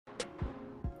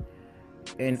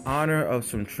In honor of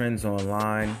some trends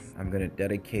online, I'm going to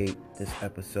dedicate this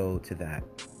episode to that.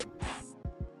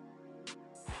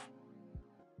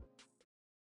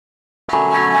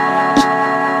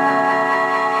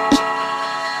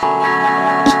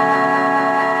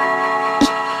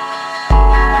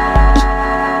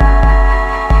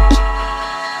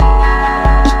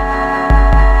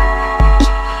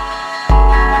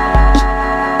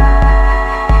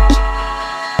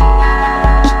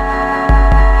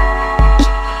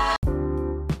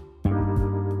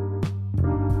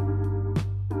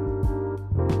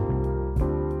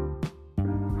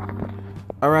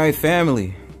 All right,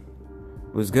 family.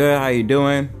 What's good? How you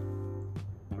doing?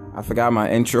 I forgot my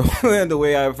intro the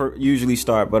way I usually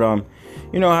start, but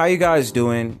how you guys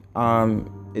doing?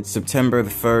 It's September the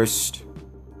 1st.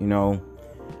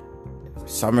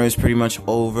 Summer is pretty much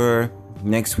over.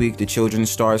 Next week the children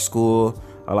start school.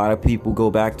 A lot of people go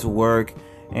back to work,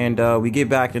 and we get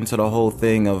back into the whole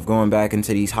thing of going back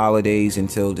into these holidays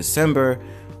until December,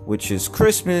 which is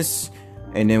Christmas.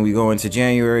 And then we go into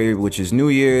January, which is New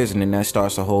Year's, and then that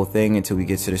starts the whole thing until we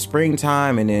get to the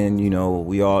springtime, and then,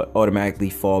 we all automatically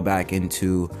fall back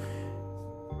into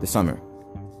the summer.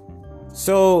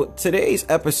 So today's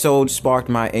episode sparked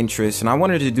my interest, and I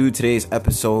wanted to do today's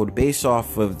episode based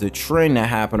off of the trend that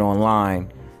happened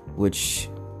online, which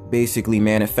basically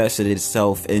manifested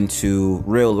itself into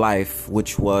real life,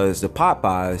 which was the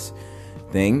Popeyes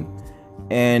thing.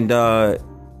 And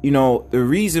the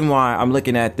reason why I'm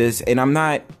looking at this, and I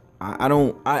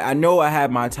know I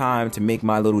had my time to make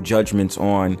my little judgments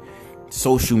on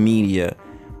social media,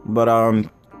 but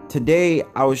today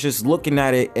I was just looking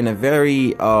at it in a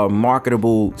very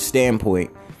marketable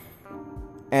standpoint.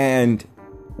 And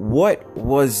what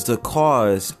was the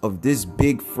cause of this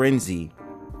big frenzy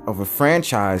of a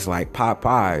franchise like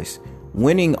Popeyes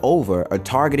winning over a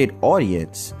targeted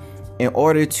audience in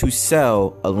order to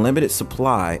sell a limited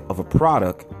supply of a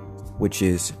product, which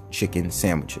is chicken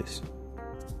sandwiches?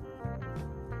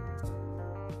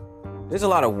 There's a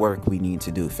lot of work we need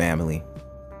to do, family.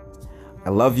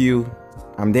 I love you.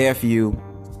 I'm there for you.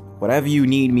 Whatever you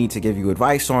need me to give you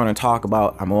advice on and talk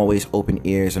about, I'm always open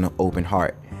ears and an open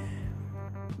heart.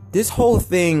 This whole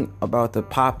thing about the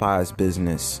Popeyes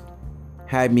business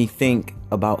had me think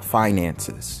about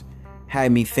finances,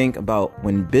 had me think about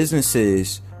when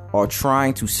businesses are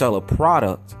trying to sell a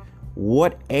product,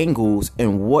 what angles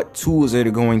and what tools are they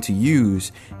going to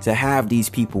use to have these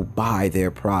people buy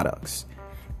their products.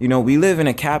 We live in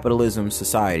a capitalism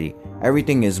society.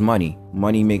 Everything is money.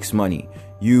 Money makes money.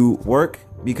 You work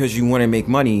because you want to make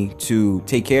money to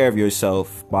take care of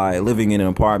yourself by living in an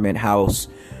apartment house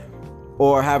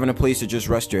or having a place to just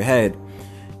rest your head.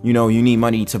 You need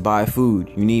money to buy food.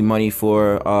 You need money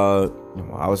for,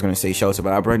 I was going to say shelter,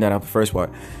 but I bring that up the first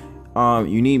part.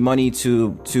 You need money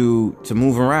to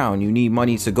move around. You need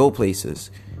money to go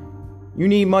places. You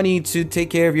need money to take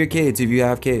care of your kids if you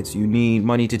have kids. You need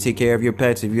money to take care of your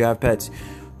pets if you have pets.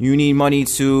 You need money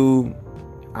to,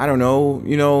 I don't know,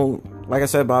 like I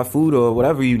said, buy food or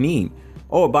whatever you need.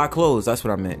 Oh, buy clothes. That's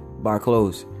what I meant. Buy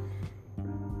clothes.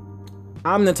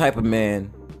 I'm the type of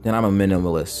man that I'm a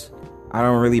minimalist. I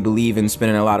don't really believe in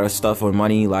spending a lot of stuff on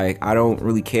money. Like, I don't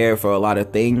really care for a lot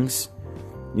of things.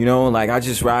 I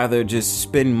just rather just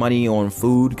spend money on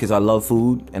food because I love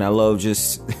food and I love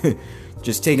just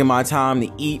just taking my time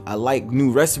to eat. I like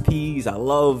new recipes. I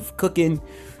love cooking.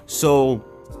 So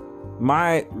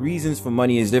my reasons for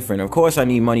money is different. Of course, I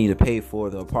need money to pay for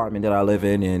the apartment that I live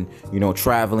in and,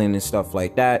 traveling and stuff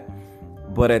like that.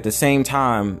 But at the same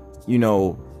time,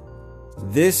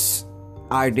 this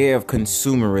idea of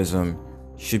consumerism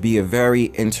should be a very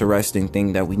interesting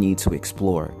thing that we need to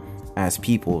explore as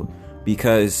people.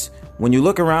 Because when you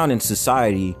look around in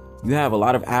society, you have a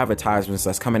lot of advertisements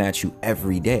that's coming at you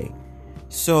every day.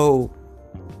 So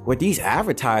with these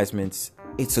advertisements,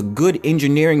 it's a good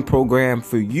engineering program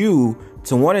for you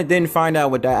to want to then find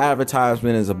out what that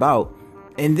advertisement is about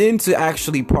and then to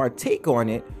actually partake on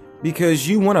it because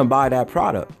you want to buy that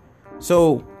product.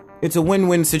 So it's a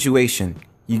win-win situation.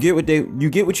 You get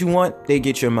what you want, they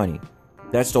get your money.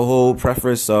 That's the whole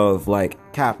preface of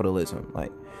capitalism.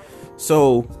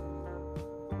 So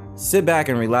sit back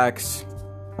and relax.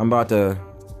 I'm about to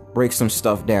break some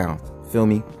stuff down. Feel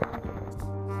me?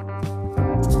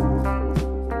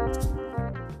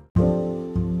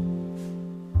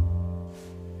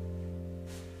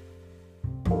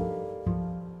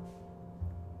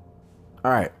 All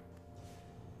right.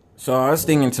 So I was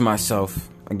thinking to myself,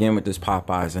 again with this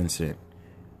Popeyes incident.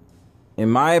 In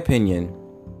my opinion,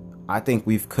 I think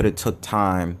could have took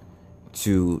time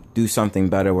to do something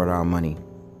better with our money.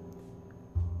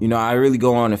 I really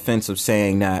go on the fence of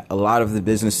saying that a lot of the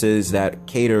businesses that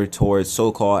cater towards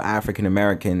so-called African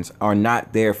Americans are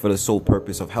not there for the sole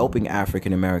purpose of helping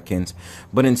African Americans,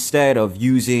 but instead of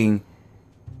using,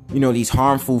 these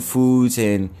harmful foods.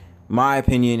 And my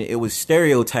opinion, it was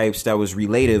stereotypes that was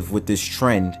relative with this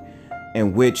trend,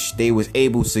 in which they was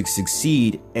able to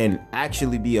succeed and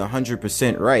actually be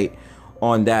 100% right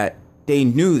on that. They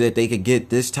knew that they could get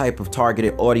this type of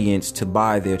targeted audience to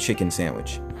buy their chicken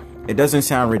sandwich. It doesn't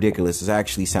sound ridiculous. It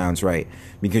actually sounds right,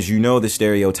 because the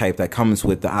stereotype that comes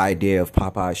with the idea of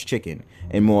Popeye's chicken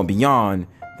and more beyond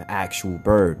the actual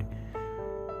bird.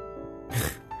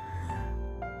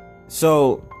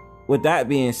 So, with that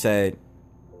being said,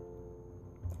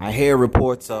 I hear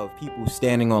reports of people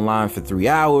standing online for 3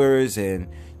 hours and,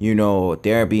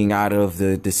 they're being out of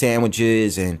the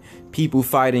sandwiches, and people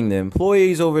fighting the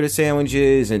employees over the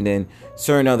sandwiches, and then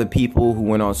certain other people who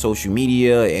went on social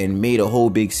media and made a whole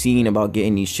big scene about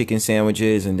getting these chicken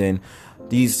sandwiches, and then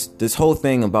this whole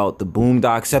thing about the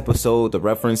Boondocks episode, the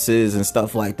references and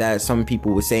stuff like that. Some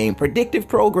people were saying predictive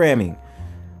programming.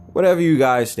 Whatever you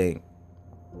guys think.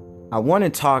 I want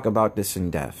to talk about this in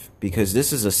depth, because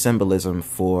this is a symbolism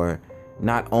for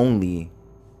not only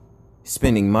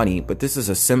spending money, but this is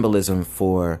a symbolism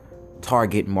for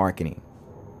target marketing.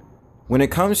 When it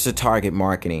comes to target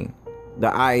marketing,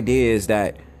 the idea is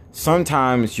that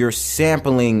sometimes you're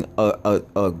sampling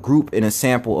a group and a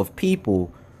sample of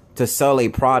people to sell a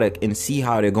product and see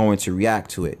how they're going to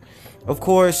react to it. Of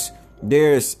course,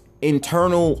 there's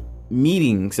internal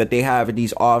meetings that they have at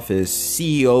these offices.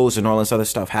 CEOs and all this other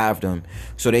stuff have them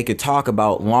so they could talk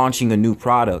about launching a new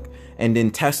product and then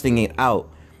testing it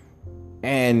out.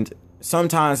 And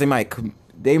sometimes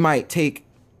they might take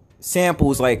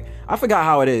samples. Like, I forgot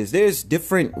how it is. There's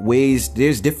different ways.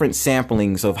 There's different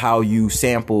samplings of how you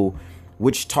sample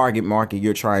which target market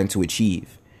you're trying to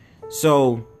achieve.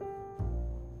 So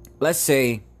let's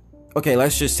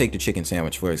just take the chicken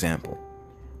sandwich, for example.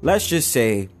 Let's just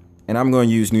say, and I'm going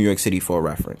to use New York City for a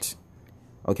reference.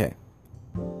 Okay.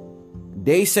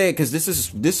 They say, because this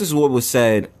is what was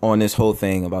said on this whole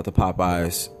thing about the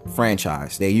Popeyes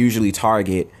franchise. They usually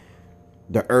target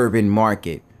the urban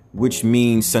market, which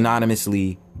means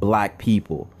synonymously black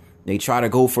people. They try to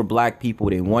go for black people.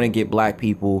 They want to get black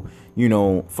people,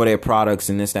 for their products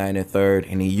and this, that, and the third.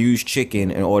 And they use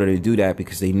chicken in order to do that,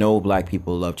 because they know black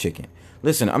people love chicken.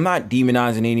 Listen, I'm not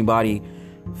demonizing anybody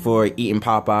for eating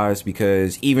Popeyes,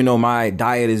 because even though my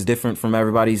diet is different from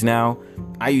everybody's now,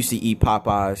 I used to eat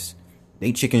Popeyes.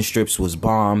 Their chicken strips was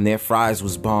bomb. Their fries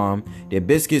was bomb. Their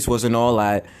biscuits wasn't all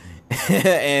that.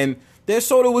 And their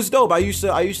soda was dope. I used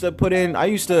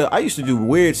to do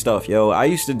weird stuff, yo. I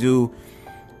used to do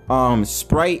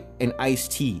Sprite and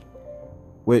iced tea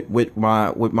with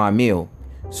my meal.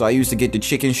 So I used to get the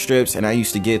chicken strips, and I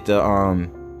used to get the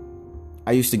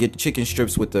chicken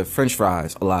strips with the French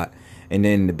fries a lot. And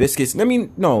then the biscuits.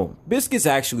 Biscuits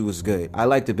actually was good. I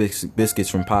like the biscuits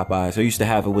from Popeyes. I used to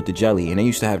have it with the jelly, and I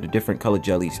used to have the different colored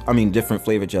jellies. Different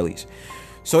flavored jellies.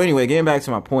 So anyway, getting back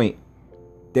to my point.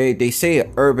 They say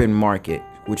an urban market,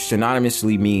 which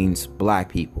synonymously means black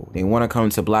people. They want to come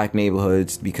to black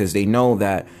neighborhoods because they know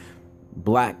that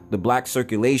the black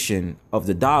circulation of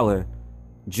the dollar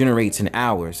generates in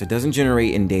hours. It doesn't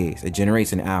generate in days. It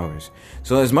generates in hours.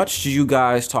 So as much as you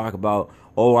guys talk about,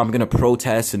 oh, I'm going to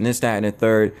protest and this, that, and the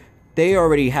third, they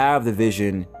already have the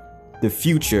vision, the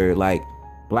future, like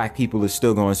black people are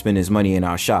still going to spend this money in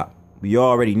our shop. We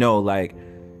already know, like,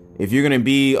 if you're going to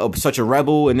be such a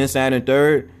rebel and this, that, and the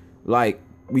third, like,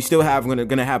 we still going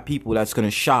to have people that's going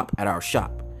to shop at our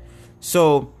shop.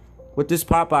 So with this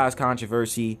Popeyes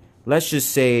controversy, let's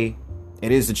just say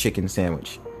it is a chicken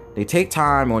sandwich. They take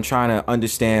time on trying to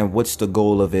understand what's the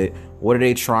goal of it. What are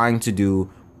they trying to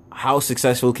do? How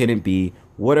successful can it be?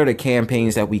 What are the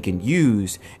campaigns that we can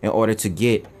use in order to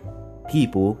get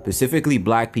people, specifically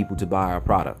black people, to buy our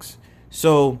products?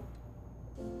 So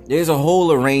there's a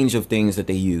whole range of things that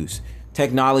they use.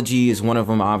 Technology is one of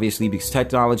them, obviously, because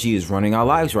technology is running our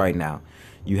lives right now.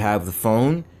 You have the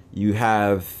phone, you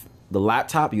have the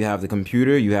laptop, you have the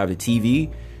computer, you have the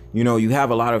TV. You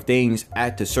have a lot of things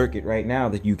at the circuit right now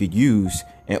that you could use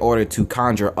in order to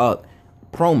conjure up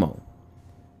promo.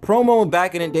 Promo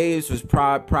back in the days was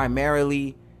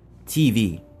primarily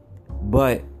TV,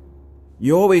 but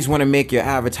you always want to make your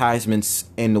advertisements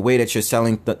and the way that you're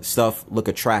selling stuff look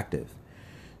attractive.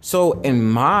 So in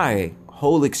my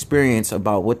whole experience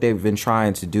about what they've been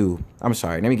trying to do, I'm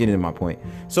sorry, let me get into my point.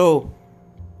 So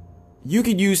you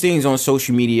could use things on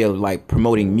social media like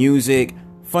promoting music,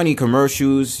 funny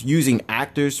commercials, using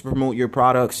actors to promote your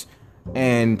products,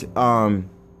 and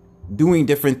doing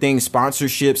different things,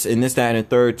 sponsorships, and this, that, and the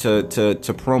third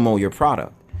to promo your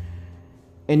product.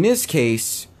 In this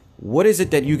case, what is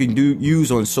it that you can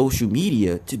use on social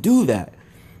media to do that?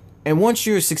 And once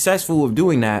you're successful with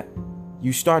doing that,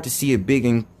 you start to see a big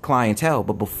in clientele.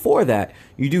 But before that,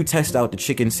 you do test out the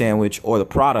chicken sandwich or the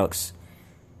products.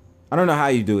 I don't know how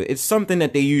you do it. It's something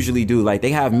that they usually do. Like,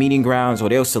 they have meeting grounds, or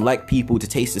they'll select people to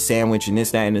taste the sandwich and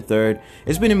this, that, and the third.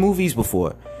 It's been in movies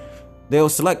before. They'll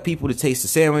select people to taste the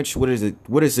sandwich. What is it?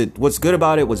 What's good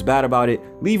about it? What's bad about it?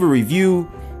 Leave a review.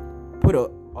 Put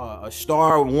a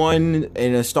star 1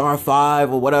 and a star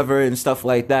 5 or whatever and stuff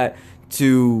like that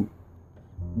to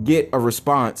get a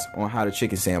response on how the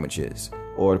chicken sandwich is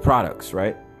or the products,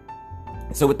 right?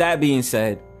 So with that being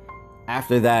said,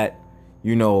 after that,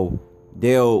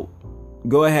 they'll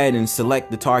go ahead and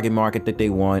select the target market that they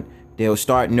want. They'll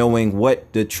start knowing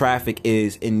what the traffic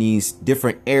is in these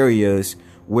different areas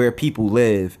where people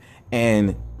live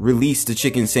and release the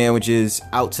chicken sandwiches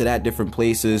out to that different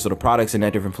places, or the products in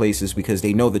that different places, because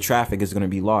they know the traffic is going to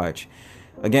be large.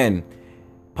 Again,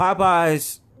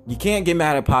 Popeyes, you can't get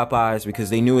mad at Popeyes because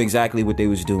they knew exactly what they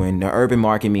was doing. The urban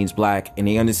market means black, and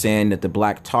they understand that the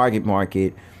black target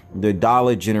market, the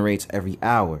dollar generates every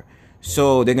hour.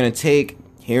 So they're going to take,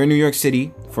 here in New York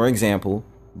City, for example,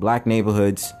 black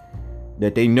neighborhoods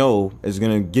that they know is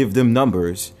going to give them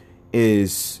numbers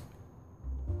is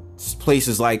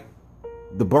places like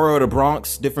the borough of the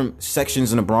Bronx, different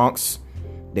sections in the Bronx.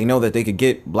 They know that they could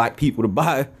get black people to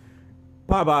buy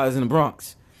Popeyes in the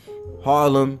Bronx.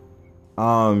 Harlem,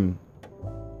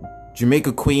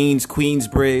 Jamaica, Queens,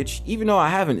 Queensbridge. Even though I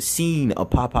haven't seen a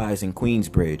Popeyes in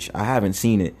Queensbridge, I haven't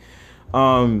seen it.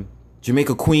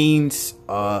 Jamaica, Queens,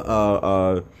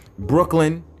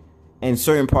 Brooklyn, and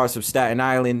certain parts of Staten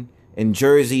Island, and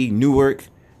Jersey, Newark,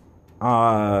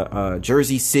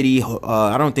 Jersey City.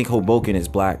 I don't think Hoboken is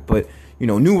black, but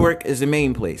Newark is the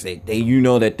main place. They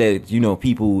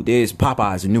people, there's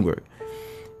Popeyes in Newark.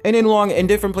 And in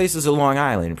different places of Long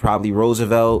Island, probably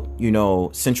Roosevelt,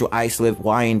 Central Islip,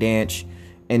 Wyandanch,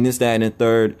 and this, that, and the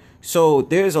third. So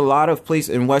there's a lot of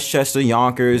places in Westchester,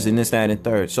 Yonkers, and this, that, and the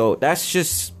third. So that's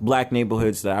just black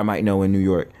neighborhoods that I might know in New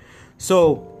York.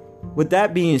 So with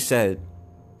that being said,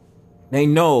 they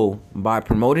know by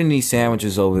promoting these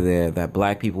sandwiches over there that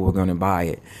black people were going to buy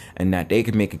it and that they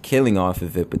could make a killing off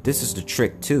of it. But this is the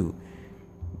trick too.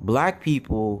 Black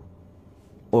people,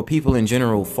 or people in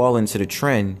general, fall into the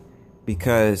trend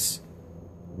because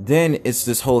then it's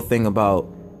this whole thing about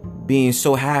being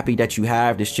so happy that you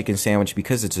have this chicken sandwich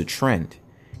because it's a trend.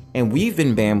 And we've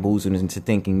been bamboozled into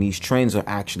thinking these trends are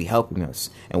actually helping us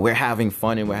and we're having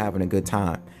fun and we're having a good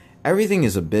time. Everything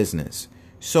is a business.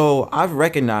 So I've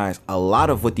recognized a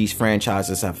lot of what these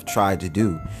franchises have tried to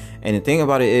do. And the thing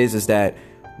about it is that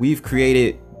we've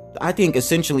created, I think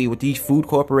essentially with these food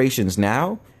corporations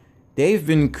now, they've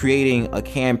been creating a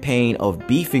campaign of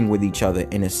beefing with each other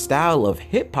in a style of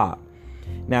hip hop.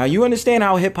 Now, you understand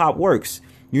how hip hop works.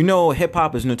 Hip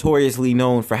hop is notoriously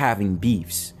known for having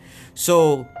beefs.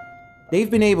 So they've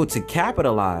been able to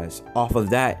capitalize off of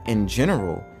that in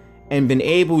general and been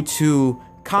able to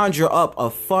conjure up a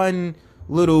fun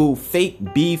little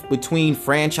fake beef between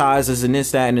franchises and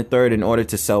this, that, and the third in order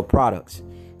to sell products.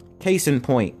 Case in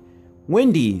point,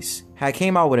 Wendy's had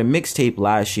came out with a mixtape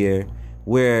last year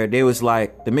where they was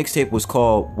like, the mixtape was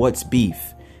called What's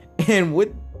Beef. And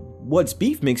with What's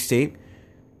Beef mixtape,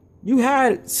 you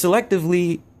had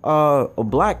selectively a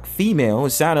black female. It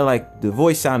sounded like, the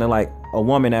voice sounded like a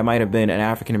woman that might have been an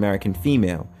African-American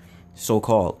female,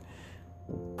 so-called.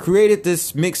 Created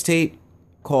this mixtape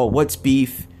called What's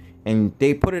Beef, and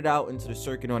they put it out into the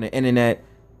circuit on the internet.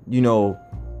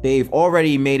 They've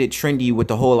already made it trendy with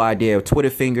the whole idea of Twitter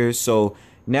fingers. So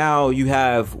now you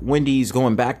have Wendy's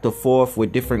going back and forth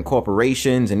with different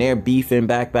corporations, and they're beefing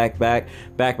back,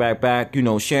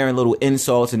 sharing little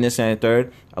insults and this and the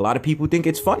third. A lot of people think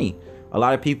it's funny. A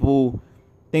lot of people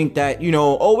think that,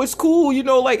 oh, it's cool,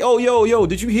 oh, yo,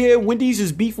 did you hear Wendy's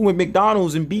is beefing with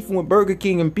McDonald's and beefing with Burger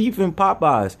King and beefing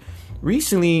Popeyes?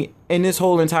 Recently, in this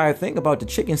whole entire thing about the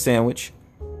chicken sandwich,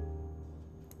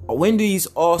 Wendy's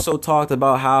also talked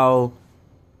about how,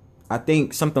 I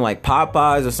think something like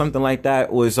Popeyes or something like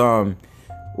that was a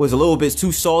little bit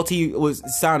too salty, was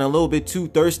sounding a little bit too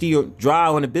thirsty or dry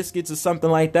on the biscuits or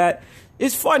something like that.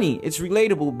 It's funny, it's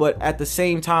relatable, but at the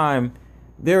same time,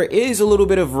 there is a little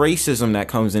bit of racism that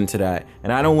comes into that.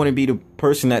 And I don't want to be the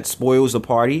person that spoils the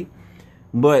party,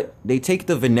 but they take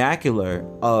the vernacular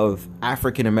of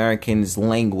African Americans'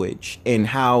 language and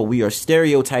how we are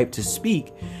stereotyped to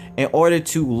speak in order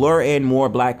to lure in more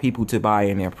black people to buy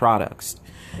in their products.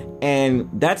 And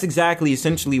that's exactly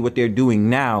essentially what they're doing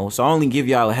now. So I only give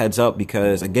y'all a heads up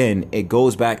because, again, it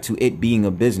goes back to it being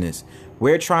a business.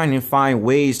 We're trying to find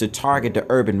ways to target the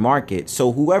urban market.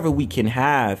 So whoever we can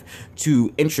have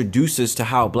to introduce us to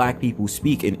how black people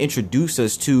speak and introduce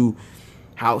us to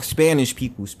how Spanish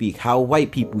people speak, how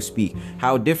white people speak,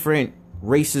 how different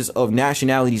races of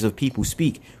nationalities of people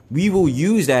speak, we will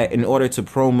use that in order to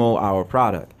promote our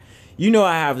product. You know,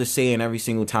 I have the saying every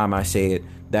single time I say it,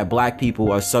 that black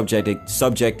people are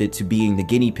subjected to being the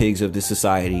guinea pigs of this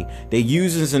society. They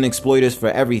use us and exploit us for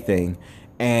everything.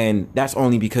 And that's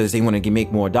only because they want to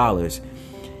make more dollars.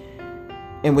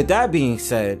 And with that being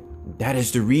said, that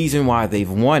is the reason why they've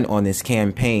won on this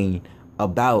campaign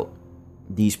about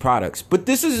these products. But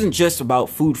this isn't just about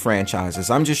food franchises.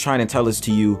 I'm just trying to tell this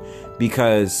to you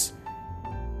because,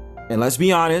 and let's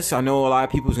be honest, I know a lot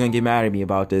of people's gonna get mad at me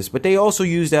about this, but they also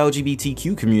use the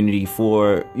LGBTQ community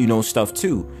for, stuff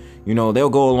too. They'll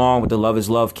go along with the Love is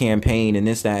Love campaign and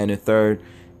this, that, and the third.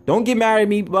 Don't get mad at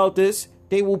me about this.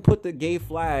 They will put the gay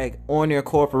flag on their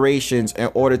corporations in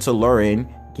order to lure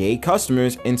in gay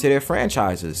customers into their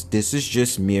franchises. This is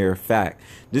just mere fact.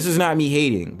 This is not me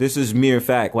hating. This is mere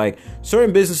fact. Like,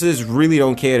 certain businesses really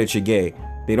don't care that you're gay.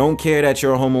 They don't care that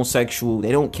you're homosexual.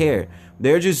 They don't care.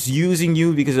 They're just using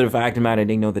you because of the fact of the matter,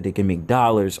 they know that they can make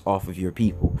dollars off of your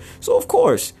people. So of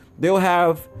course they'll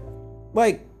have,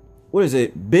 like, what is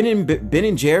it? Ben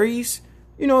and Jerry's.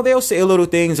 They'll say little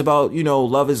things about,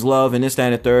 love is love and this, that,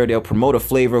 and the third. They'll promote a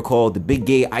flavor called the Big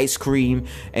Gay Ice Cream,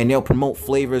 and they'll promote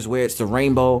flavors where it's the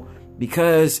rainbow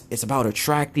because it's about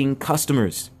attracting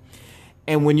customers.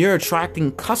 And when you're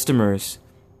attracting customers,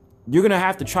 you're going to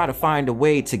have to try to find a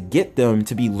way to get them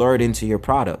to be lured into your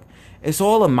product. It's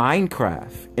all a mind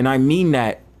craft. And I mean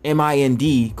that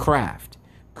M-I-N-D craft,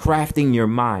 crafting your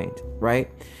mind, right?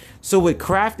 So with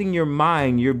crafting your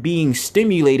mind, you're being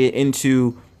stimulated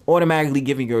into automatically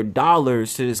giving your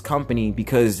dollars to this company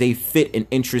because they fit an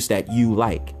interest that you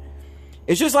like.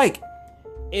 It's just like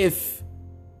if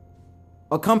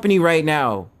a company right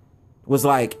now was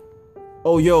like,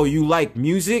 oh, yo, you like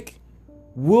music?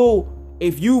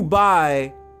 If you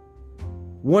buy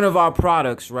one of our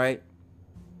products, right,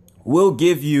 we'll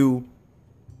give you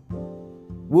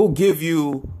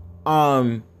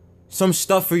some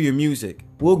stuff for your music.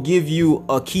 We'll give you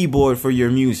a keyboard for your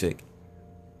music.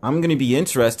 I'm going to be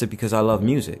interested because I love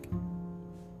music.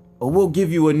 Or we'll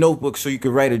give you a notebook so you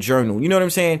can write a journal. You know what I'm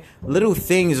saying? Little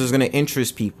things is going to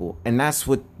interest people. And that's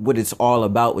what it's all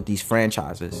about with these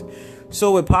franchises.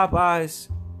 So with Popeyes,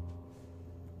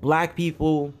 black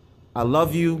people, I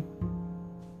love you.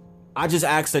 I just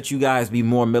ask that you guys be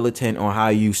more militant on how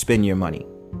you spend your money.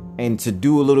 And to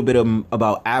do a little bit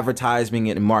about advertising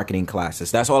and marketing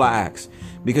classes. That's all I ask.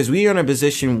 Because we are in a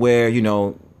position where,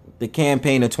 the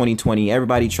campaign of 2020,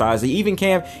 everybody tries to, even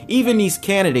these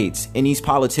candidates and these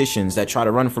politicians that try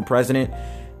to run for president,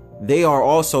 they are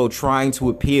also trying to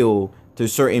appeal to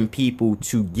certain people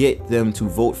to get them to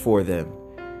vote for them.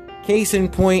 Case in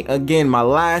point, again, my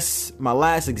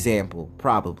last example,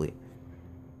 probably.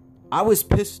 I was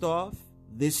pissed off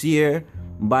this year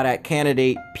by that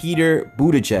candidate, Peter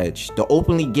Buttigieg, the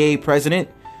openly gay president.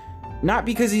 Not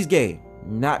because he's gay.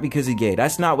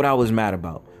 That's not what I was mad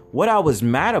about. What I was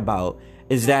mad about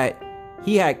is that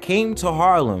he had came to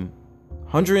Harlem,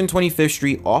 125th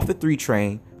Street, off the 3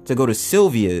 train to go to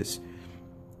Sylvia's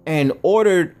and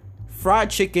ordered fried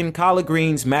chicken, collard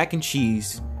greens, mac and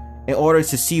cheese in order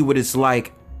to see what it's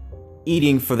like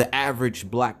eating for the average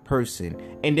black person,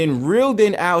 and then reeled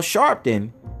in Al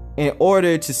Sharpton in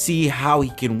order to see how he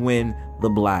can win the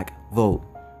black vote.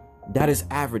 That is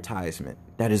advertisement.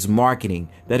 That is marketing.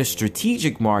 That is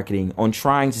strategic marketing on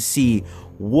trying to see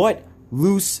what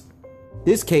loose,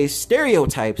 this case,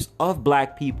 stereotypes of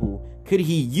black people could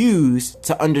he use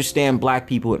to understand black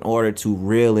people in order to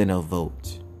reel in a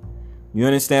vote. You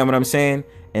understand what I'm saying?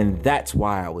 And that's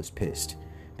why I was pissed.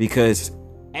 Because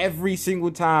every single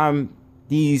time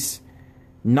these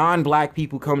non-black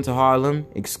people come to Harlem,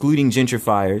 excluding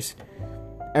gentrifiers,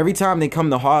 every time they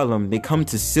come to Harlem, they come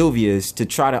to Sylvia's to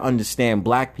try to understand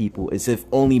black people as if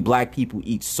only black people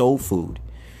eat soul food.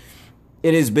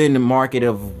 It has been the market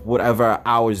of whatever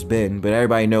ours been, but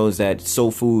everybody knows that soul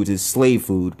food is slave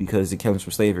food because it comes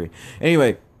from slavery.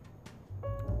 Anyway,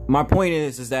 my point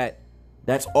is that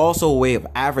that's also a way of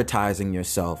advertising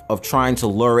yourself, of trying to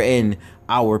lure in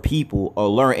our people or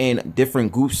lure in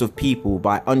different groups of people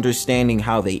by understanding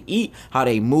how they eat, how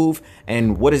they move,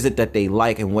 and what is it that they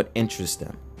like and what interests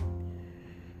them.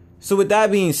 So with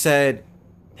that being said,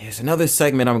 there's another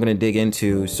segment I'm going to dig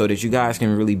into so that you guys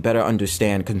can really better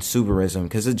understand consumerism,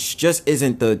 because it just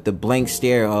isn't the blank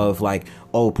stare of like,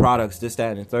 oh, products, this,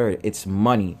 that, and the third. It's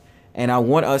money. And I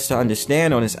want us to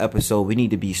understand on this episode, we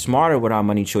need to be smarter with our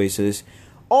money choices.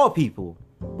 All people.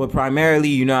 But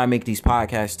primarily, I make these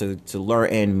podcasts to lure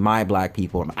in my black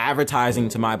people. I'm advertising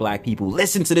to my black people.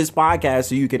 Listen to this podcast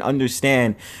so you can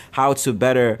understand how to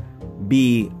better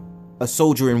be a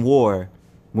soldier in war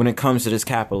when it comes to this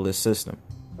capitalist system.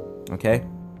 Okay?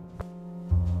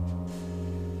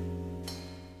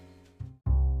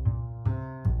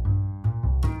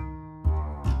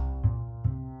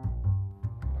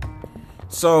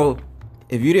 So,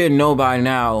 if you didn't know by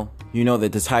now, you know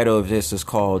that the title of this is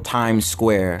called Times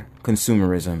Square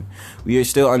Consumerism. We are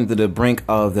still under the brink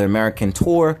of the American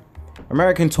tour.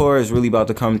 American tour is really about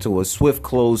to come to a swift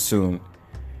close soon.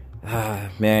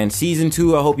 Man, season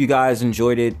 2, I hope you guys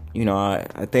enjoyed it.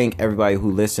 I thank everybody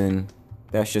who listened.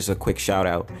 That's just a quick shout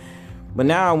out. But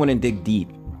now I want to dig deep.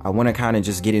 I want to kind of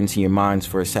just get into your minds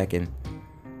for a second.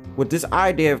 With this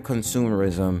idea of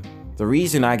consumerism, the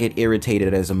reason I get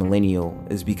irritated as a millennial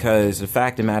is because the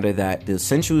fact of the matter that the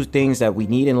essential things that we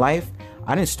need in life,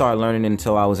 I didn't start learning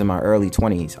until I was in my early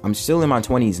 20s. I'm still in my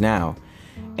 20s now.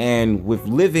 And with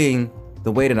living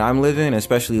the way that I'm living,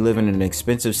 especially living in an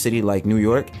expensive city like New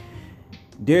York,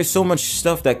 there's so much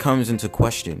stuff that comes into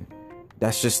question.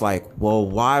 That's just like, well,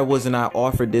 why wasn't I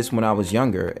offered this when I was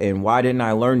younger? And why didn't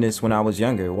I learn this when I was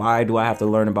younger? Why do I have to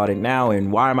learn about it now?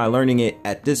 And why am I learning it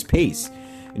at this pace?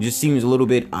 It just seems a little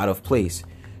bit out of place.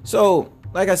 So,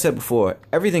 like I said before,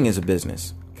 everything is a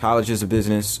business. College is a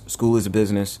business. School is a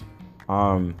business.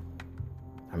 Even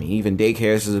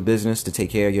daycare is a business to take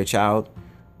care of your child.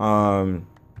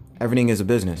 Everything is a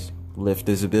business. Lyft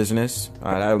is a business.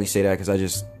 I only say that because I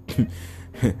just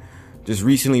just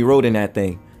recently wrote in that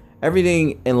thing.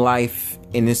 Everything in life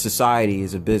in this society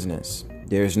is a business.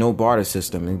 There's no barter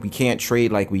system, and we can't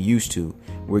trade like we used to.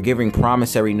 We're giving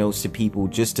promissory notes to people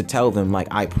just to tell them, like,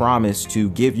 I promise to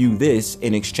give you this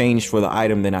in exchange for the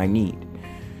item that I need.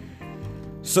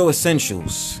 So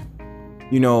essentials.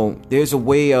 There's a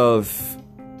way of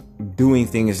doing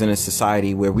things in a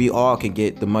society where we all can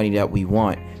get the money that we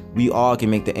want. We all can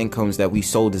make the incomes that we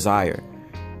so desire.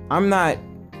 I'm not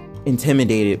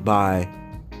intimidated by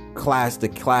the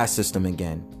class system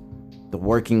again. The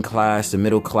working class, the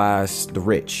middle class, the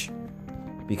rich.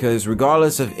 Because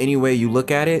regardless of any way you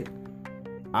look at it,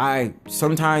 I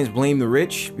sometimes blame the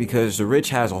rich because the rich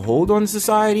has a hold on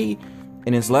society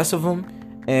and it's less of them.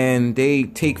 And they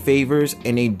take favors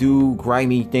and they do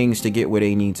grimy things to get where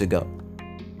they need to go.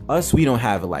 Us, we don't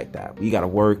have it like that. We gotta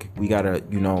work. We gotta,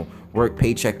 work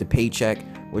paycheck to paycheck.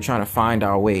 We're trying to find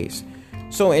our ways.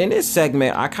 So in this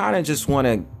segment, I kind of just want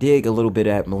to dig a little bit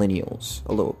at millennials,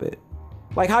 a little bit.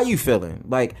 Like, how you feeling?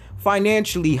 Like,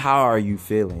 financially, how are you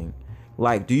feeling?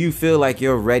 Like, do you feel like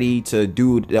you're ready to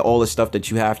do all the stuff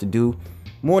that you have to do?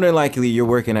 More than likely, you're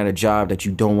working at a job that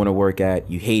you don't want to work at.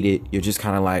 You hate it. You're just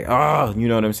kind of like, oh, you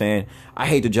know what I'm saying? I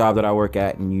hate the job that I work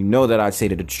at, and you know that I'd say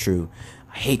that it's true.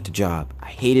 I hate the job. I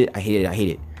hate it. I hate it. I hate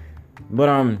it. But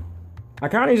I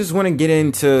kind of just want to get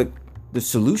into the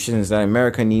solutions that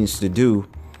America needs to do,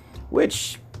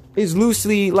 which is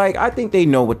loosely, like, I think they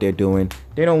know what they're doing.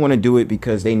 They don't want to do it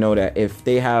because they know that if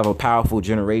they have a powerful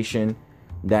generation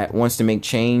that wants to make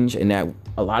change and that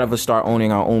a lot of us start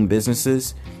owning our own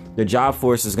businesses, the job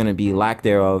force is going to be lack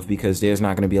thereof because there's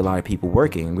not going to be a lot of people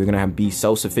working. We're going to be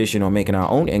self-sufficient on making our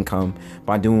own income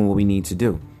by doing what we need to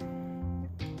do.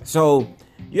 So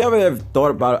you ever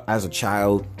thought about, as a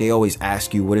child, they always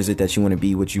ask you, what is it that you want to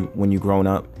be when you grown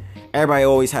up? Everybody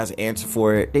always has an answer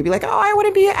for it. They'd be like, oh, I want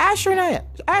to be an astronaut.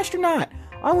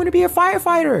 I want to be a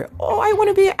firefighter. Oh, I want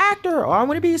to be an actor. Or I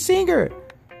want to be a singer.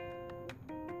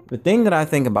 The thing that I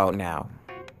think about now,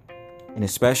 and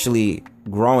especially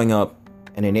growing up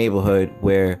in a neighborhood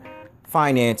where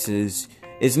finances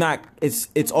is not,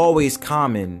 it's always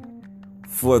common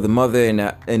for the mother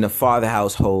and the father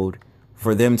household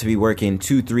for them to be working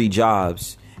 2-3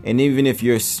 jobs. And even if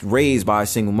you're raised by a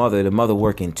single mother, the mother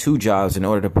working 2 jobs in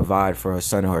order to provide for her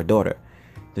son or her daughter.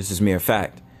 This is mere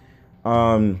fact.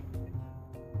 You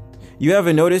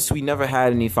ever notice we never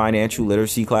had any financial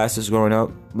literacy classes growing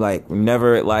up? Like, we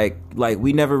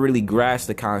never really grasped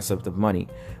the concept of money.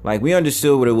 Like, we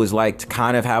understood what it was like to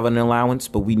kind of have an allowance,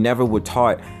 but we never were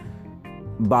taught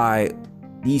by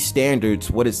these standards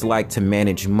what it's like to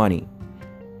manage money.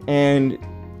 And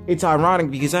it's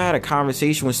ironic because I had a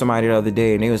conversation with somebody the other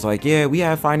day and they was like, yeah, we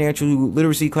have financial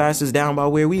literacy classes down by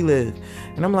where we live.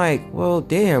 And I'm like, well,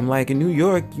 damn, like in New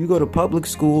York, you go to public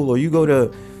school or you go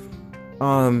to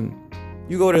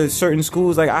You go to certain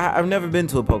schools, like I've never been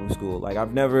to a public school. Like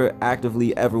I've never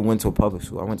actively ever went to a public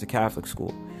school. I went to Catholic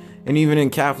school. And even in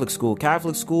Catholic school,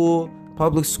 public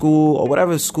school, or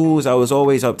whatever schools, I was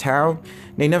always uptown.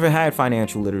 They never had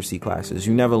financial literacy classes.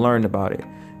 You never learned about it.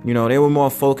 You know, they were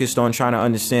more focused on trying to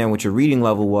understand what your reading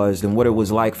level was than what it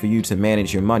was like for you to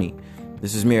manage your money.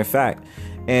 This is mere fact.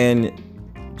 And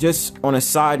just on a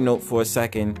side note for a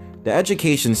second, the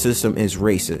education system is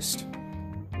racist.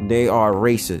 They are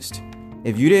racist.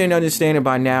 If you didn't understand it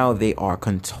by now, they are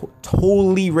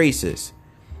totally racist.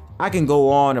 I can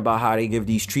go on about how they give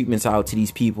these treatments out to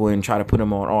these people and try to put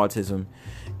them on autism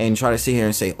and try to sit here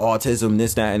and say autism,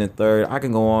 this, that, and the third. I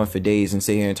can go on for days and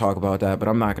sit here and talk about that, but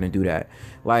I'm not going to do that.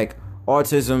 Like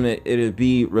autism, it'd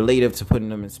be relative to putting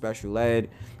them in special ed.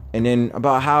 And then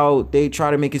about how they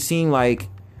try to make it seem like,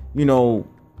 you know,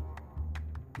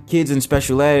 kids in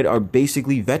special ed are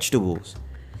basically vegetables.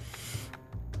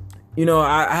 You know,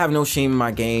 I have no shame in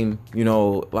my game. You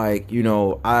know, like,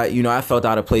 I felt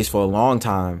out of place for a long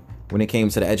time when it came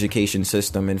to the education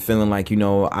system and feeling like, I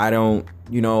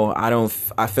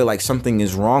feel like something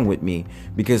is wrong with me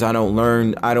because I don't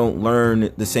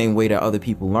learn the same way that other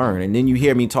people learn. And then you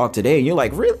hear me talk today and you're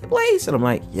like, really, Blaze? And I'm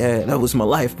like, yeah, that was my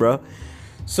life, bro.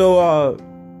 So,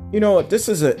 this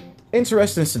is an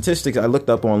interesting statistics I looked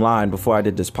up online before I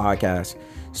did this podcast.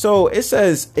 So it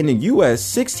says in the U.S.,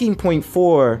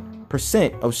 16.4%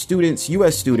 of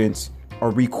U.S. students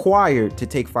are required to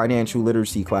take financial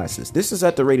literacy classes. This is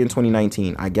at the rate in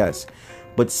 2019, I guess.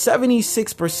 But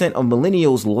 76% of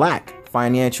millennials lack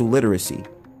financial literacy.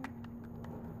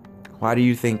 Why do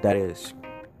you think that is?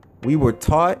 We were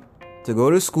taught to go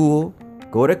to school,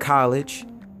 go to college,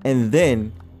 and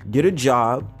then get a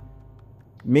job.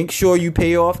 Make sure you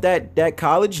pay off that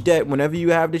college debt whenever you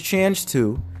have the chance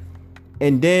to,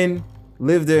 and then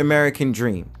live the American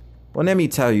dream. Well, let me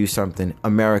tell you something,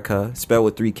 America, spelled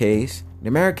with 3 Ks. The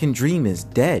American dream is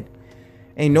dead.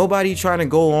 Ain't nobody trying to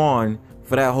go on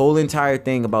for that whole entire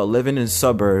thing about living in the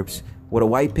suburbs with a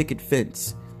white picket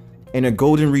fence and a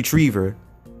golden retriever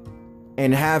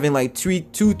and having like 3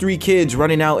 kids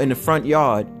running out in the front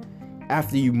yard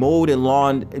after you mowed the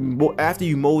lawn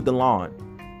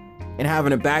and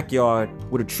having a backyard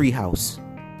with a tree house.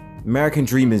 American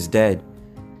dream is dead.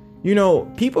 You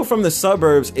know, people from the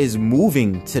suburbs is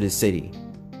moving to the city.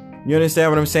 You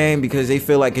understand what I'm saying? Because they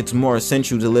feel like it's more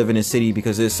essential to live in a city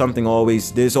because there's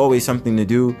always something to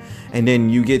do. And then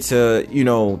you get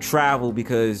to, travel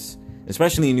because,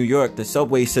 especially in New York, the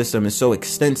subway system is so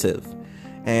extensive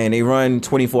and they run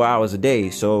 24 hours a day.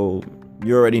 So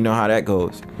you already know how that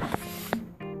goes.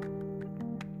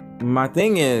 My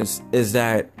thing is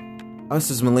that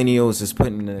us as millennials is put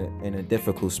in a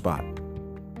difficult spot.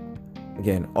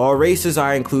 Again, all races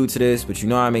I include to this, but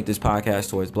I make this podcast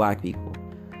towards black people.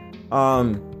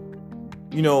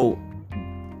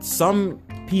 Some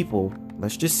people,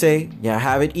 let's just say,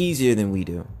 have it easier than we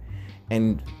do.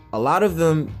 And a lot of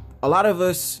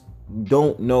us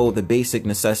don't know the basic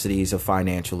necessities of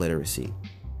financial literacy.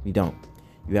 We don't.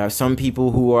 You have some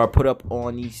people who are put up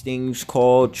on these things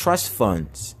called trust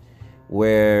funds,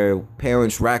 where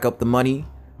parents rack up the money,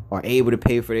 are able to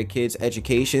pay for their kids'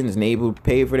 educations and able to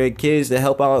pay for their kids to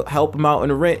help them out in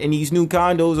the rent in these new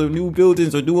condos or new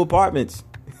buildings or new apartments.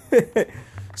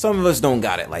 Some of us don't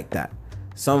got it like that.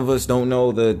 Some of us don't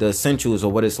know the essentials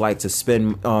of what it's like to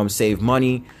save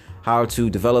money, how to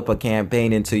develop a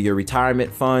campaign into your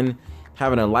retirement fund,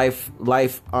 having a life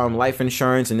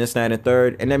insurance and this, that, and the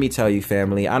third. And let me tell you,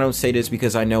 family, I don't say this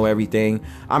because I know everything.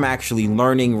 I'm actually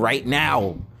learning right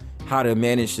now how to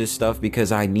manage this stuff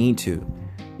because I need to.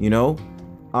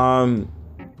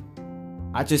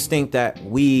 I just think that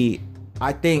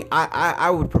I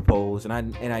would propose, and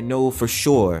I know for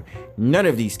sure none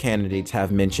of these candidates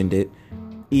have mentioned it.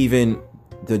 Even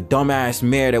the dumbass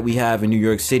mayor that we have in New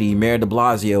York City, Mayor de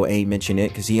Blasio, ain't mentioned it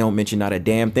because he don't mention not a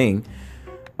damn thing.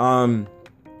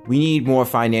 We need more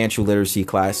financial literacy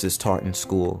classes taught in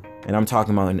school, and I'm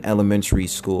talking about in elementary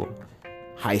school,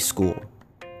 high school.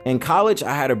 In college,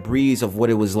 I had a breeze of what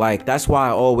it was like. That's why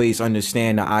I always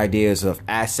understand the ideas of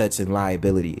assets and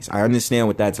liabilities. I understand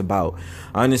what that's about.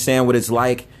 I understand what it's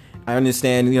like. I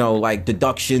understand, like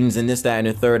deductions and this, that, and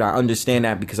the third. I understand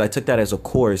that because I took that as a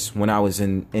course when I was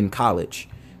in college.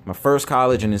 My first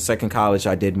college and the second college,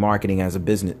 I did marketing as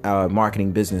a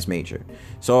marketing business major.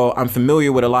 So I'm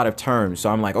familiar with a lot of terms.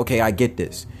 So I'm like, okay, I get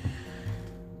this.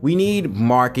 We need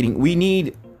marketing. We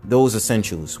need those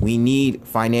essentials. We need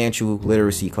financial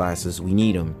literacy classes. We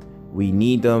need them. We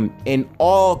need them in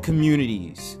all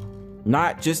communities,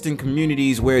 not just in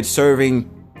communities where it's serving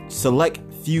select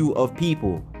few of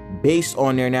people based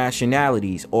on their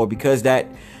nationalities or because that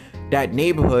that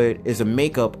neighborhood is a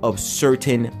makeup of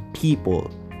certain people.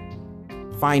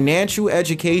 Financial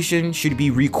education should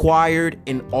be required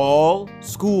in all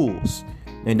schools.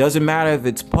 It doesn't matter if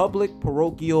it's public,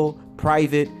 parochial,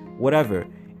 private, whatever.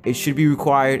 It should be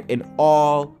required in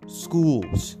all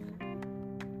schools.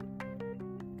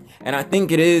 And I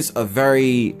think it is a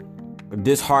very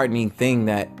disheartening thing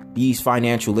that these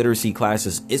financial literacy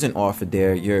classes isn't offered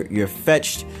there. You're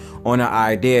fetched on the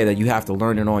idea that you have to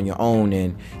learn it on your own.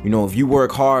 And, you know, if you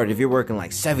work hard, if you're working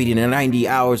like 70 to 90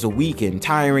 hours a week and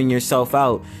tiring yourself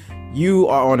out, you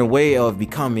are on a way of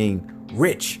becoming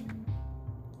rich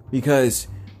because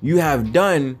you have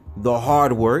done the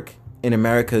hard work in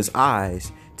America's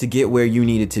eyes to get where you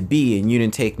needed to be, and you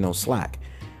didn't take no slack.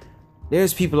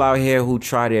 There's people out here who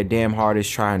try their damn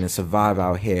hardest trying to survive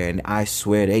out here, and I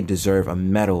swear they deserve a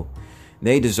medal.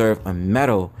 They deserve a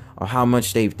medal of how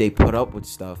much they put up with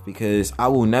stuff, because I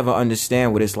will never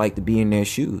understand what it's like to be in their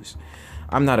shoes.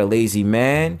 I'm not a lazy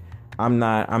man. I'm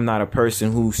not a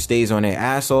person who stays on their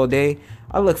ass all day.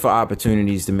 I look for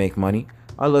opportunities to make money.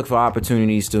 I look for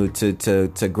opportunities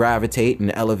to gravitate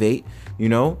and elevate, you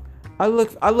know. I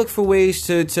look for ways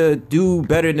to do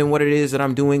better than what it is that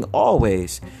I'm doing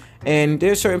always. And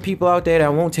there's certain people out there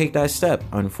that won't take that step,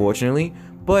 unfortunately.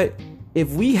 But if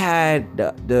we had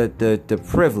the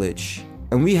privilege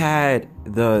and we had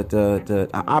the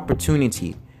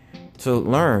opportunity to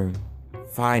learn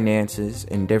finances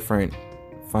in different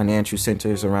financial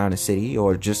centers around the city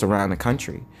or just around the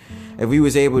country, if we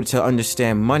was able to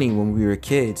understand money when we were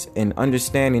kids, and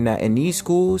understanding that in these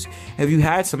schools, if you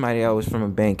had somebody that was from a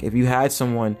bank, if you had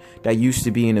someone that used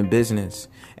to be in a business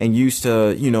and used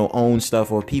to, you know, own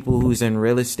stuff, or people who's in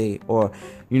real estate, or,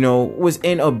 you know, was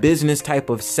in a business type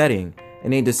of setting,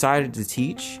 and they decided to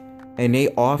teach and they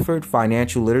offered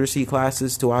financial literacy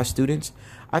classes to our students,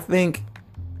 I think,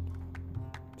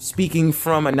 speaking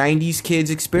from a 90s kid's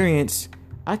experience,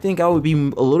 I think I would be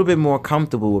a little bit more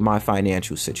comfortable with my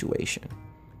financial situation.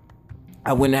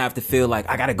 I wouldn't have to feel like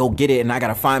I gotta go get it and I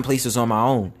gotta find places on my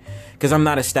own, because I'm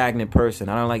not a stagnant person.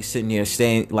 I don't like sitting here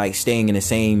staying in the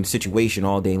same situation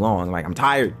all day long. Like, I'm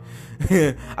tired.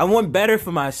 I want better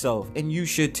for myself, and you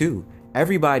should too.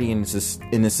 Everybody in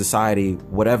the society,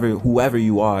 whoever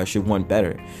you are, should want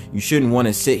better. You shouldn't want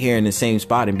to sit here in the same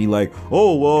spot and be like,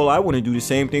 oh, well, I want to do the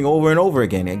same thing over and over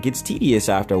again. It gets tedious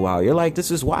after a while. You're like, this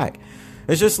is whack.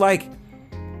 It's just like,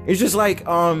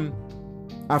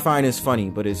 I find this funny,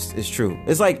 but it's true.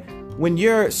 It's like when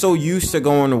you're so used to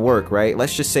going to work, right?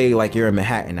 Let's just say like you're a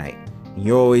Manhattanite.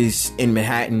 You're always in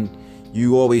Manhattan.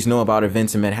 You always know about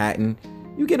events in Manhattan.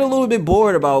 You get a little bit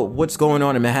bored about what's going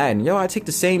on in Manhattan. Yo, I take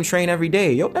the same train every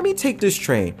day. Yo, let me take this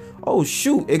train. Oh,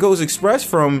 shoot. It goes express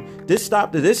from this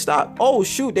stop to this stop. Oh,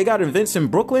 shoot. They got events in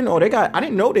Brooklyn. Oh, I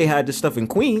didn't know they had this stuff in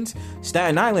Queens.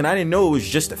 Staten Island. I didn't know it was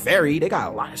just a ferry. They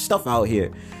got a lot of stuff out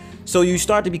here. So you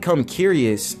start to become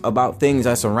curious about things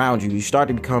that surround you. You start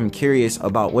to become curious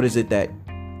about what is it that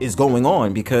is going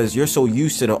on, because you're so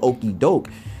used to the okie doke.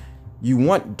 You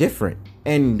want different.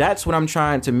 And that's what I'm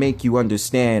trying to make you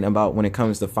understand about when it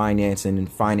comes to financing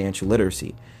and financial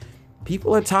literacy.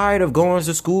 People are tired of going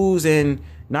to schools and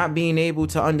not being able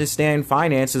to understand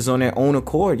finances on their own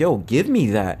accord. Yo, give me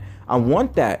that. I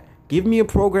want that. Give me a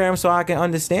program so I can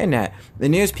understand that.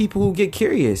 And there's people who get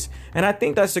curious. And I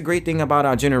think that's the great thing about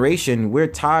our generation. We're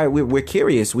tired. We're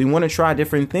curious. We want to try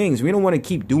different things. We don't want to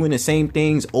keep doing the same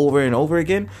things over and over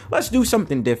again. Let's do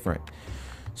something different.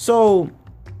 So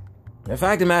the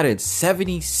fact of the matter is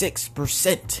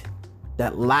 76%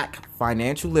 that lack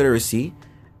financial literacy,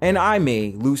 and I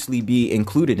may loosely be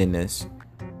included in this.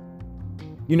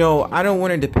 You know, I don't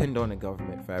want to depend on the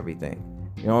government for everything.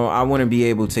 You know, I want to be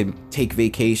able to take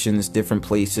vacations, different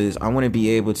places. I want to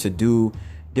be able to do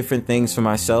different things for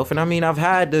myself. And I mean, I've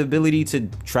had the ability to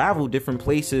travel different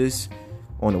places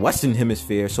on the Western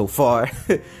Hemisphere so far.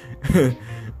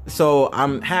 So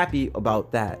I'm happy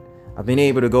about that. I've been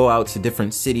able to go out to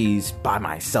different cities by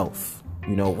myself,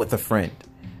 you know, with a friend.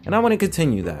 And I want to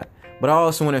continue that. But I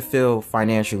also want to feel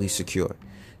financially secure.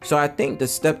 So I think the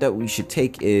step that we should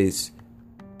take is,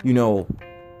 you know,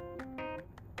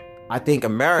 I think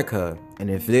America, and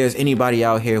if there's anybody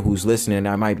out here who's listening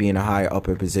that might be in a higher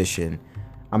upper position,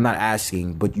 I'm not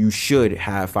asking, but you should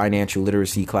have financial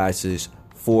literacy classes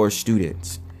for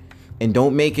students. And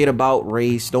don't make it about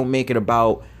race. Don't make it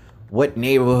about what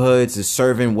neighborhoods is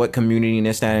serving what community and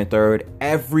this, that, and third.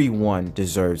 Everyone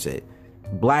deserves it.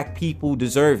 Black people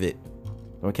deserve it.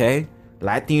 Okay?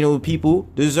 Latino people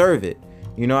deserve it.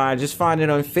 You know, I just find it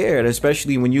unfair,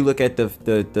 especially when you look at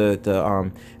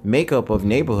the makeup of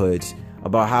neighborhoods,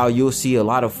 about how you'll see a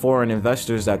lot of foreign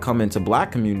investors that come into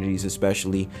black communities,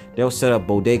 especially. They'll set up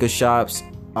bodega shops,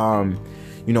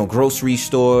 grocery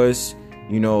stores.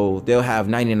 They'll have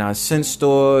 99-cent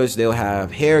stores, they'll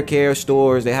have hair care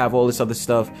stores, they have all this other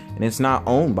stuff, and it's not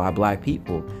owned by black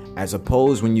people. As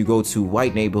opposed when you go to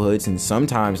white neighborhoods and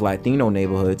sometimes Latino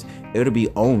neighborhoods, it'll be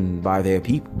owned by their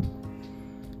people.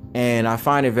 And I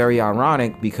find it very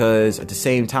ironic because at the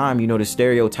same time, the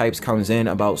stereotypes comes in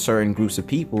about certain groups of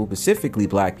people, specifically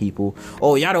black people.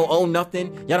 Oh, y'all don't own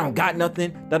nothing, y'all don't got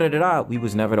nothing, da-da-da-da. We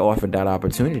was never offered that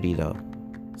opportunity though.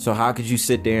 So how could you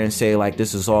sit there and say like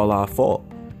this is all our fault?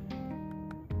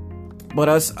 But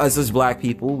us as black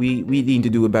people, we need to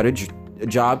do a better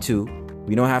job too.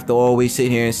 We don't have to always sit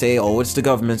here and say, oh, it's the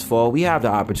government's fault. We have the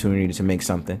opportunity to make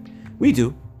something. We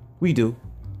do.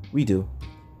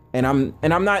 And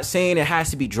I'm not saying it has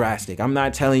to be drastic. I'm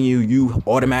not telling you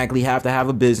automatically have to have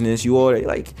a business.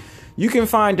 You can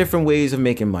find different ways of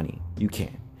making money. You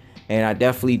can. And I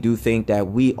definitely do think that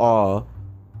we all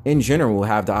in general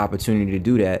have the opportunity to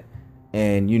do that.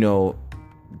 And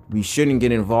we shouldn't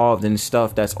get involved in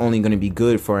stuff that's only going to be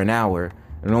good for an hour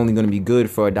and only going to be good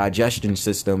for a digestion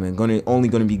system and only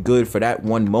going to be good for that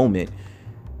one moment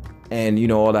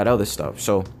and all that other stuff.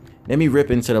 So let me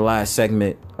rip into the last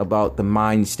segment about the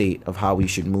mind state of how we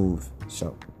should move.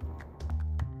 So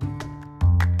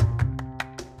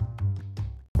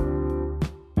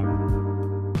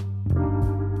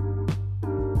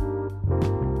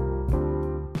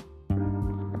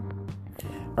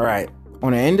all right.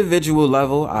 On an individual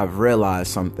level, I've realized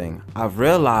something. I've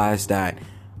realized that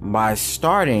by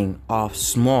starting off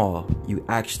small, you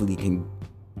actually can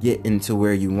get into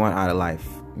where you want out of life.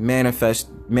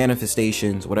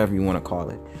 Manifestations, whatever you want to call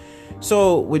it.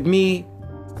 So with me,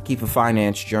 I keep a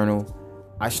finance journal.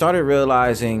 I started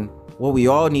realizing what we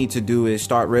all need to do is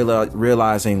start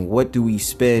realizing what do we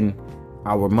spend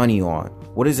our money on?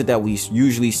 What is it that we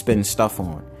usually spend stuff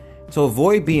on? To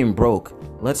avoid being broke,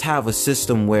 let's have a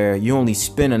system where you only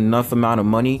spend enough amount of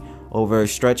money over a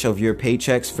stretch of your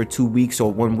paychecks for 2 weeks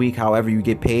or 1 week, however you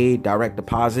get paid, direct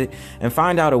deposit, and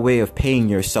find out a way of paying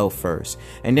yourself first.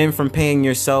 And then from paying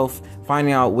yourself,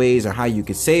 finding out ways on how you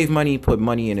could save money, put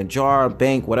money in a jar,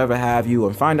 bank, whatever have you,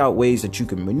 and find out ways that you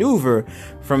can maneuver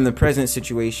from the present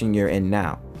situation you're in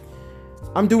now.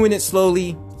 I'm doing it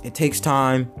slowly. It takes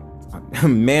time.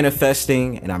 I'm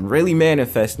manifesting, and I'm really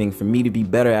manifesting for me to be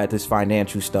better at this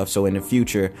financial stuff. So in the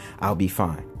future, I'll be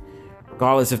fine.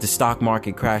 Regardless if the stock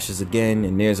market crashes again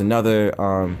and there's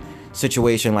another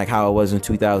situation like how it was in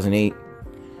 2008,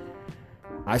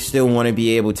 I still want to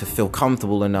be able to feel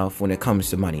comfortable enough when it comes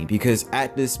to money, because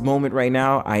at this moment right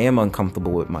now, I am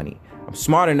uncomfortable with money. I'm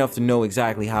smart enough to know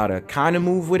exactly how to kind of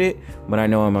move with it, but I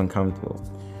know I'm uncomfortable.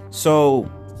 So,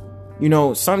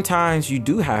 sometimes you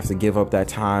do have to give up that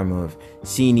time of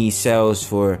seeing these sales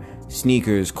for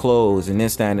sneakers, clothes, and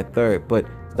this, that, and the third. But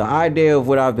the idea of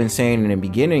what I've been saying in the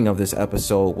beginning of this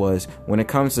episode was when it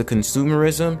comes to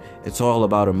consumerism, it's all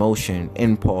about emotion,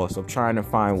 impulse, of trying to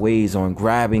find ways on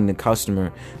grabbing the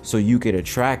customer so you could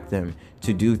attract them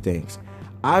to do things.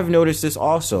 I've noticed this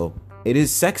also. It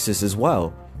is sexist as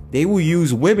well. They will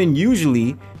use women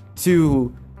usually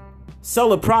to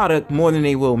sell a product more than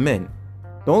they will men.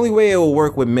 The only way it will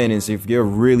work with men is if you're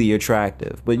really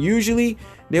attractive. But usually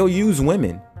they'll use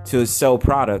women to sell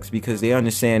products because they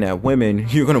understand that women,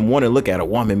 you're going to want to look at a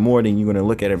woman more than you're going to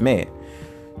look at a man.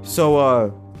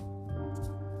 So,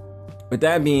 with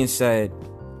that being said,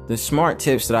 the smart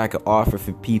tips that I could offer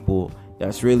for people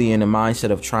that's really in the mindset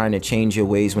of trying to change your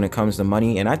ways when it comes to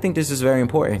money, and I think this is very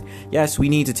important. Yes, we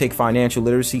need to take financial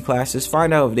literacy classes.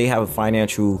 Find out if they have a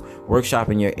financial workshop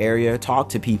in your area. Talk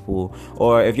to people.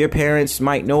 Or if your parents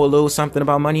might know a little something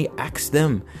about money, ask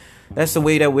them. That's the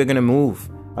way that we're going to move.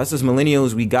 Us as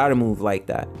millennials, we got to move like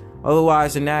that.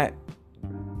 Otherwise than that,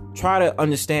 try to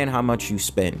understand how much you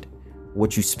spend.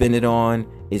 What you spend it on.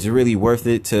 Is it really worth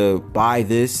it to buy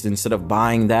this instead of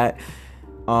buying that?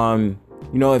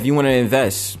 If you want to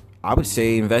invest, I would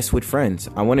say invest with friends.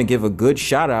 I want to give a good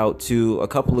shout out to a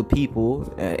couple of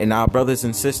people and our brothers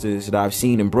and sisters that I've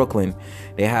seen in Brooklyn.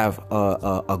 They have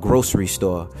a grocery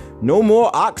store. No more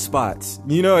ox spots.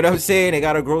 You know what I'm saying? They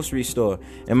got a grocery store.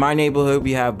 In my neighborhood,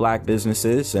 we have black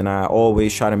businesses, and I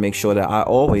always try to make sure that I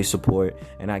always support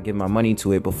and I give my money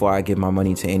to it before I give my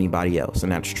money to anybody else.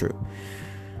 And that's true.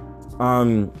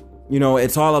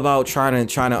 It's all about trying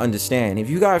to understand. If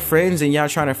you got friends and y'all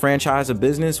trying to franchise a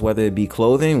business, whether it be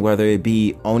clothing, whether it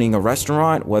be owning a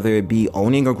restaurant, whether it be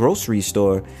owning a grocery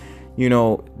store,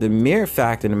 the mere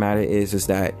fact of the matter is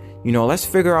that, let's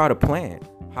figure out a plan.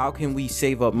 How can we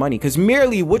save up money? Because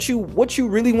merely what you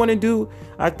really want to do,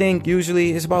 I think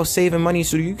usually is about saving money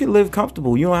so you can live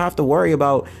comfortable. You don't have to worry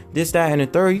about this, that, and the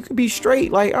third. You could be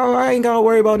straight. Like, oh, I ain't got to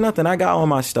worry about nothing. I got all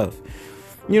my stuff.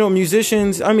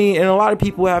 musicians, I mean, and a lot of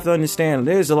people have to understand,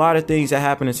 there's a lot of things that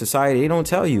happen in society they don't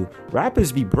tell you.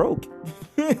 Rappers be broke.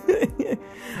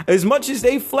 As much as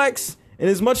they flex and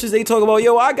as much as they talk about,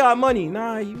 yo, I got money.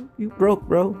 Nah, you broke,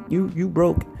 bro. You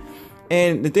broke.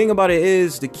 And the thing about it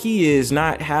is, the key is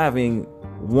not having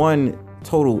one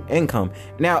total income.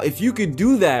 Now, if you could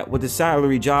do that with a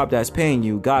salary job that's paying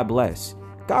you, God bless.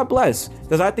 God bless.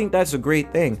 Because I think that's a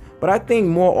great thing. But I think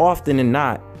more often than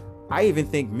not, I even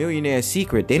think Millionaire's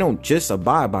Secret, they don't just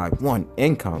abide by one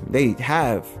income. They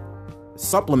have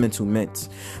supplements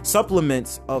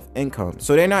of income.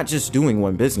 So they're not just doing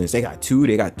one business. They got 2,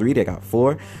 they got 3, they got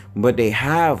 4, but they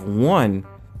have one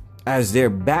as their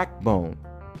backbone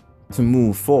to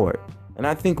move forward. And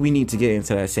I think we need to get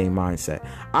into that same mindset.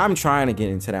 I'm trying to get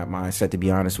into that mindset, to be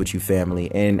honest with you,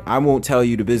 family. And I won't tell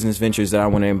you the business ventures that I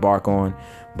want to embark on,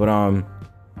 but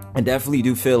I definitely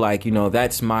do feel like,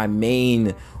 that's my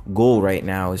main goal right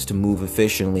now, is to move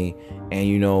efficiently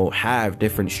and, have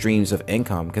different streams of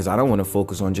income, because I don't want to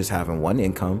focus on just having one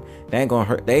income. They ain't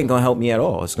gonna help me at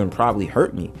all. It's gonna probably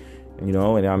hurt me, and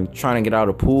I'm trying to get out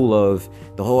of the pool of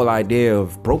the whole idea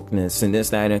of brokenness and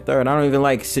this, that, and the third. I don't even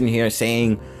like sitting here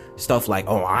saying stuff like,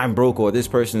 oh, I'm broke, or this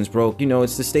person's broke.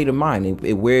 It's the state of mind.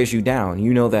 It wears you down.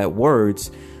 That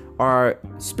words are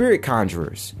spirit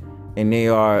conjurers, and they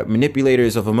are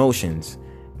manipulators of emotions.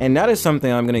 And that is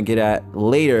something I'm going to get at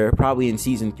later, probably in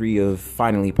season 3 of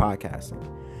Finally Podcasting.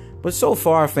 But so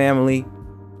far, family,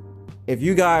 if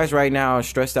you guys right now are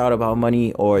stressed out about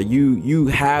money, or you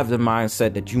have the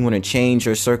mindset that you want to change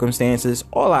your circumstances,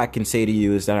 all I can say to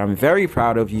you is that I'm very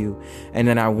proud of you, and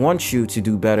that I want you to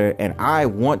do better, and I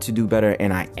want to do better,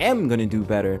 and I am going to do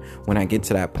better when I get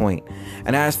to that point.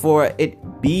 And as for it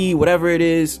be whatever it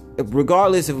is,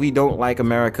 regardless if we don't like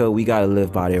America, we got to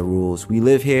live by their rules. We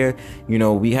live here,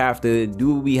 we have to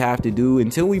do what we have to do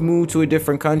until we move to a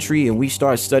different country and we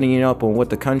start studying up on what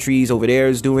the countries over there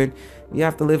is doing. We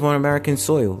have to live on American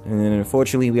soil, and then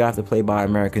unfortunately we have to play by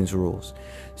Americans' rules.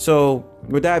 So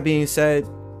with that being said,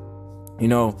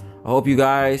 I hope you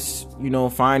guys,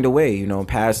 find a way,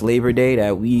 past Labor Day,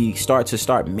 that we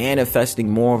start manifesting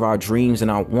more of our dreams and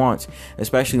our wants,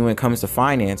 especially when it comes to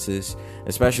finances,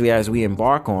 especially as we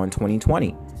embark on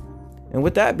 2020. And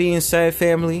with that being said,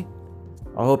 family,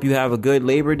 I hope you have a good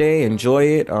Labor Day. Enjoy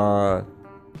it.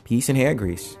 Peace and hair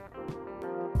grease.